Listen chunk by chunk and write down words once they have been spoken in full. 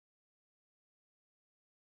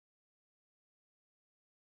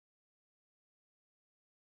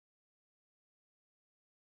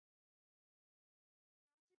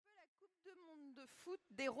fan de foot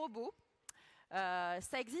des robots.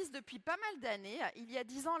 Ça existe depuis pas mal d'années. Il y a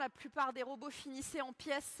 10 ans, la plupart des robots finissaient en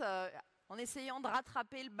pièces en essayant de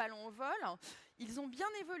rattraper le ballon au vol. Ils ont bien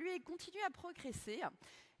évolué et continuent à progresser.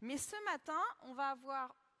 Mais ce matin, on va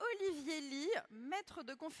avoir Olivier Ly, maître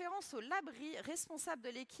de conférence au Labri, responsable de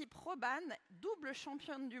l'équipe Rhoban, double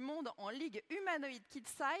championne du monde en ligue humanoïde kid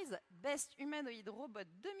size, Best Humanoid Robot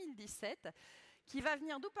 2017, qui va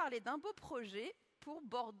venir nous parler d'un beau projet pour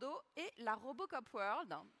Bordeaux et la Robocup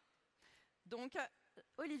World. Donc,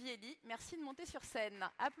 Olivier Ly, merci de monter sur scène.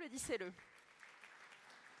 Applaudissez-le.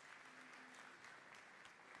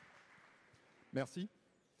 Merci.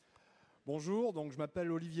 Bonjour, donc je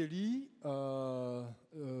m'appelle Olivier Ly. Je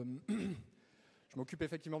m'occupe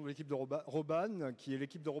effectivement de l'équipe de Rhoban, qui est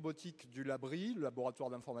l'équipe de robotique du Labri, le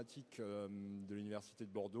laboratoire d'informatique de l'Université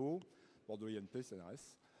de Bordeaux, Bordeaux INP,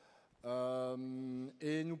 CNRS.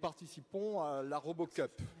 Et nous participons à la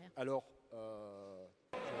Robocup. Alors,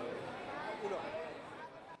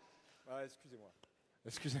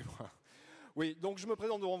 excusez-moi. Oui, donc je me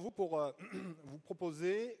présente devant vous pour vous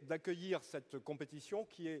proposer d'accueillir cette compétition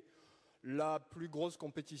qui est la plus grosse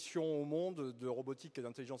compétition au monde de robotique et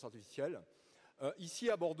d'intelligence artificielle,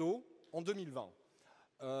 ici à Bordeaux, en 2020.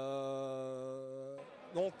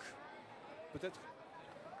 Donc, peut-être,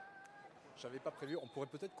 j'avais pas prévu, on pourrait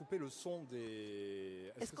peut-être couper le son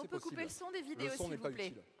des... Est-ce qu'on peut couper le son des vidéos, s'il vous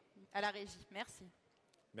plaît, à la régie? Merci.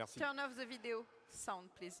 Merci. Turn off the video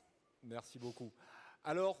sound, please. Merci beaucoup.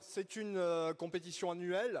 Alors, c'est une compétition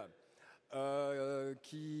annuelle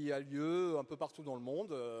qui a lieu un peu partout dans le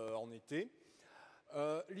monde en été.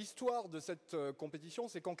 L'histoire de cette compétition,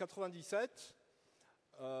 c'est qu'en 97,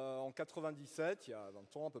 il y a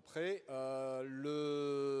 20 ans à peu près,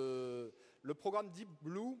 le programme Deep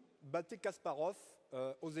Blue battait Kasparov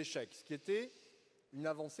aux échecs, ce qui était une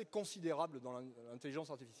avancée considérable dans l'intelligence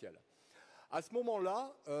artificielle. À ce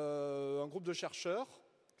moment-là, un groupe de chercheurs,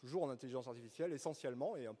 toujours en intelligence artificielle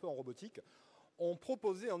essentiellement et un peu en robotique, ont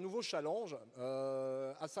proposé un nouveau challenge,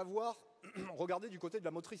 à savoir regarder du côté de la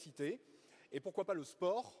motricité et pourquoi pas le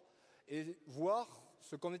sport et voir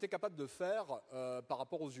ce qu'on était capable de faire par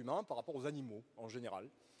rapport aux humains, par rapport aux animaux en général.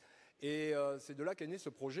 Et c'est de là qu'est né ce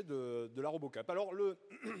projet de la Robocup. Alors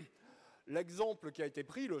l'exemple qui a été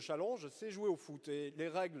pris, le challenge, c'est jouer au foot. Et les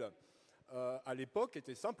règles à l'époque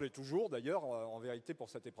étaient simples, et toujours d'ailleurs en vérité pour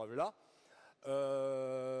cette épreuve-là.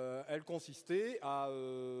 Elle consistait à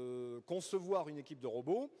concevoir une équipe de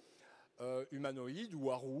robots humanoïdes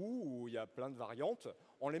ou à roues, où il y a plein de variantes.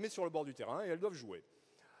 On les met sur le bord du terrain et elles doivent jouer.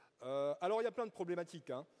 Alors il y a plein de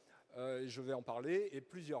problématiques, je vais en parler, et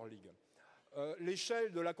plusieurs ligues.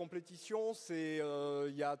 L'échelle de la compétition, c'est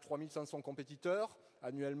il y a 3500 compétiteurs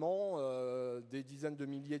annuellement, des dizaines de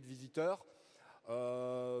milliers de visiteurs,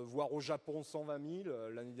 voire au Japon 120 000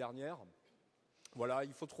 l'année dernière. Voilà,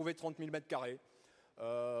 il faut trouver 30 000 mètres carrés.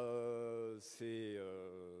 C'est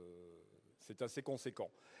assez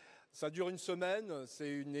conséquent. Ça dure une semaine, c'est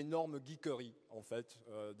une énorme geekerie en fait.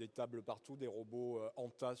 Des tables partout, des robots en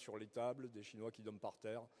tas sur les tables, des Chinois qui dorment par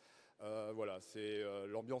terre. Voilà,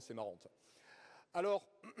 l'ambiance est marrante. Alors,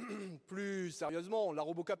 plus sérieusement, la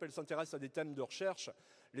Robocup, elle s'intéresse à des thèmes de recherche,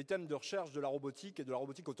 les thèmes de recherche de la robotique et de la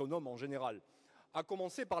robotique autonome en général. À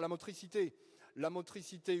commencer par la motricité. La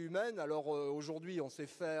motricité humaine, alors aujourd'hui on sait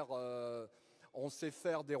faire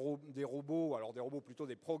des robots, alors des robots plutôt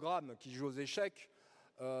des programmes qui jouent aux échecs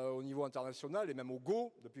au niveau international et même au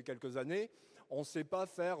Go depuis quelques années. On ne sait pas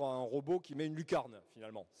faire un robot qui met une lucarne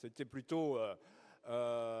finalement. C'était plutôt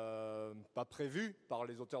pas prévu par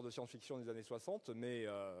les auteurs de science-fiction des années 60, mais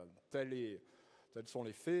tels sont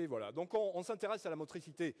les faits. Voilà. Donc on s'intéresse à la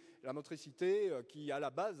motricité. La motricité qui à la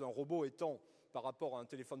base, un robot étant par rapport à un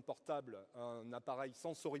téléphone portable, un appareil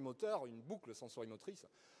sensorimoteur, une boucle sensorimotrice,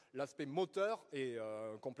 l'aspect moteur est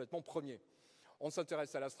complètement premier. On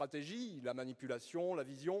s'intéresse à la stratégie, la manipulation, la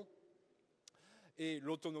vision et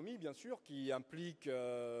l'autonomie, bien sûr, qui implique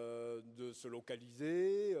de se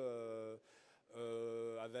localiser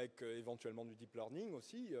avec éventuellement du deep learning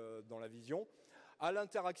aussi dans la vision, à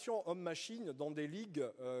l'interaction homme-machine dans des ligues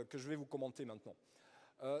que je vais vous commenter maintenant.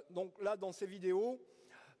 Donc là, dans ces vidéos,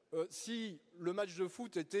 si le match de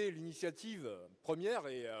foot était l'initiative première,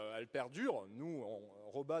 et elle perdure, nous,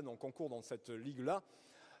 Rhoban, on concourt dans cette ligue-là,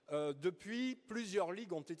 depuis, plusieurs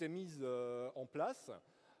ligues ont été mises en place.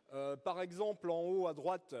 Par exemple, en haut à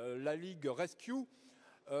droite, la ligue Rescue,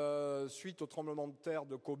 suite au tremblement de terre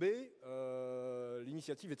de Kobe.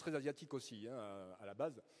 L'initiative est très asiatique aussi, à la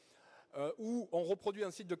base. Où on reproduit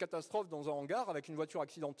un site de catastrophe dans un hangar avec une voiture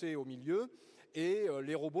accidentée au milieu et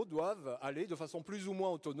les robots doivent aller de façon plus ou moins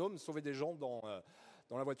autonome sauver des gens dans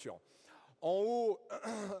la voiture. En haut,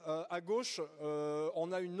 à gauche,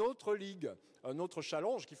 on a une autre ligue, un autre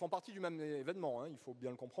challenge, qui font partie du même événement, hein, il faut bien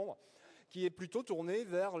le comprendre, qui est plutôt tournée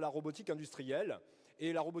vers la robotique industrielle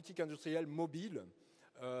et la robotique industrielle mobile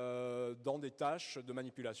dans des tâches de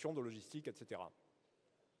manipulation, de logistique, etc.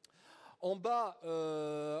 En bas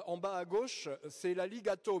à gauche, c'est la ligue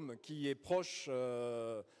Atome qui est proche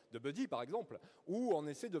de Buddy, par exemple, où on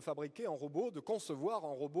essaie de fabriquer un robot, de concevoir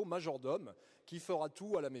un robot majordome qui fera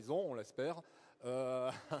tout à la maison, on l'espère,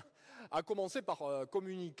 à commencer par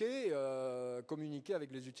communiquer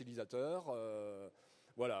avec les utilisateurs.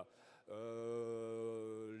 Voilà.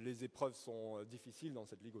 Les épreuves sont difficiles dans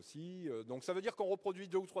cette ligue aussi. Donc ça veut dire qu'on reproduit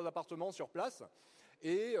 2 ou 3 appartements sur place.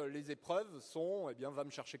 Et les épreuves sont, eh bien, va me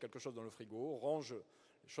chercher quelque chose dans le frigo, range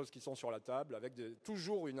les choses qui sont sur la table, avec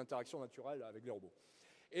toujours une interaction naturelle avec les robots.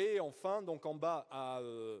 Et enfin, donc en bas à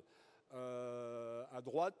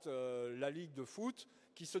droite, la ligue de foot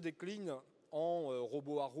qui se décline en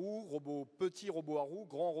robots à roues, petits robots à roues,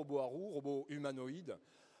 grands robots à roues, robots humanoïdes,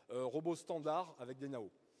 robots standards avec des NAO.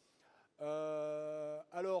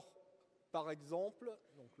 Alors, par exemple,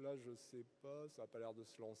 donc là je sais pas, ça n'a pas l'air de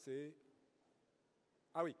se lancer.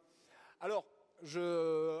 Ah oui. Alors,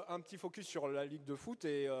 un petit focus sur la ligue de foot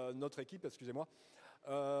et notre équipe, excusez-moi.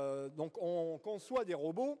 Donc, on conçoit des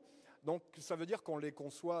robots. Donc, ça veut dire qu'on les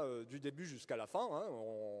conçoit du début jusqu'à la fin. Hein.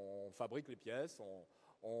 On fabrique les pièces,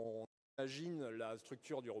 on imagine la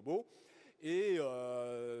structure du robot. Et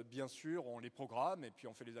bien sûr, on les programme et puis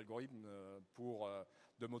on fait les algorithmes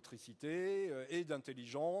de motricité et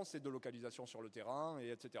d'intelligence et de localisation sur le terrain, et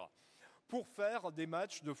etc. Pour faire des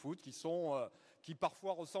matchs de foot qui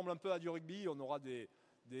parfois ressemblent un peu à du rugby. On aura des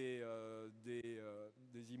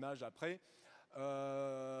images après.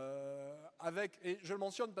 Et je le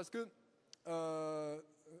mentionne parce que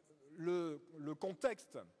le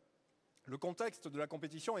contexte de la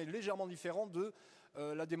compétition est légèrement différent de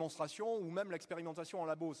la démonstration ou même l'expérimentation en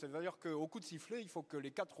labo. C'est-à-dire qu'au coup de sifflet, il faut que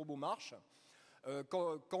les 4 robots marchent.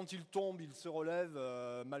 Quand ils tombent, ils se relèvent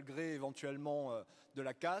malgré éventuellement de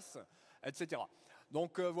la casse, etc.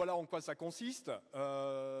 Donc voilà en quoi ça consiste.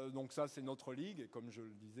 Donc ça, c'est notre ligue. Et comme je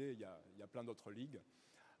le disais, il y a plein d'autres ligues.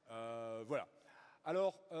 Voilà.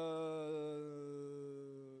 Alors,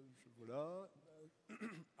 voilà.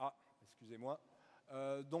 Ah, excusez-moi.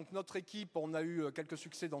 Donc notre équipe, on a eu quelques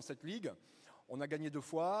succès dans cette ligue. On a gagné 2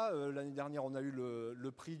 fois. L'année dernière, on a eu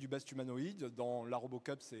le prix du Best Humanoïde. Dans la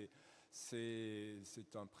Robocup, c'est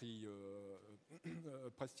un prix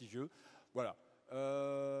prestigieux. Voilà.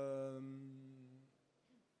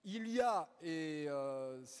 Il y a, et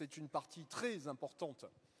c'est une partie très importante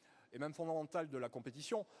et même fondamentale de la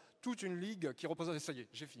compétition, toute une ligue qui représente, ça y est,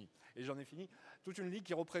 j'ai fini, et j'en ai fini, toute une ligue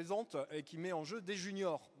qui représente et qui met en jeu des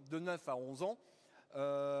juniors de 9 à 11 ans,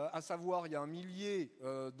 à savoir il y a 1 millier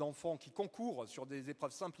d'enfants qui concourent sur des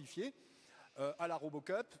épreuves simplifiées à la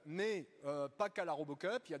Robocup, mais pas qu'à la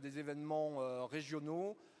Robocup, il y a des événements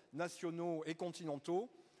régionaux, nationaux et continentaux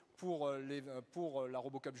pour la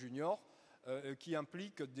Robocup Junior, qui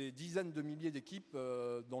impliquent des dizaines de milliers d'équipes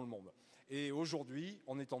dans le monde. Et aujourd'hui,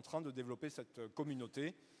 on est en train de développer cette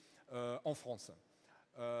communauté en France.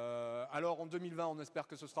 Alors en 2020, on espère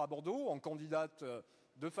que ce sera à Bordeaux. Nous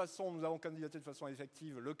avons candidaté de façon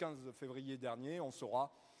effective le 15 février dernier. On sera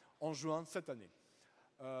en juin cette année.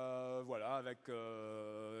 Voilà,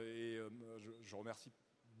 je remercie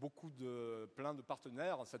plein de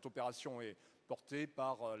partenaires. Cette opération est portée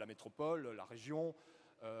par la métropole, la région,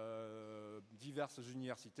 diverses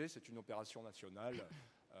universités. C'est une opération nationale.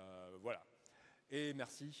 Voilà. Et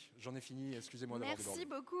merci, j'en ai fini, excusez-moi d'avoir débordé. Merci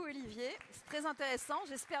beaucoup Olivier, c'est très intéressant.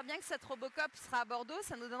 J'espère bien que cette Robocup sera à Bordeaux,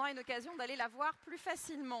 ça nous donnera une occasion d'aller la voir plus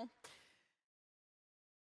facilement.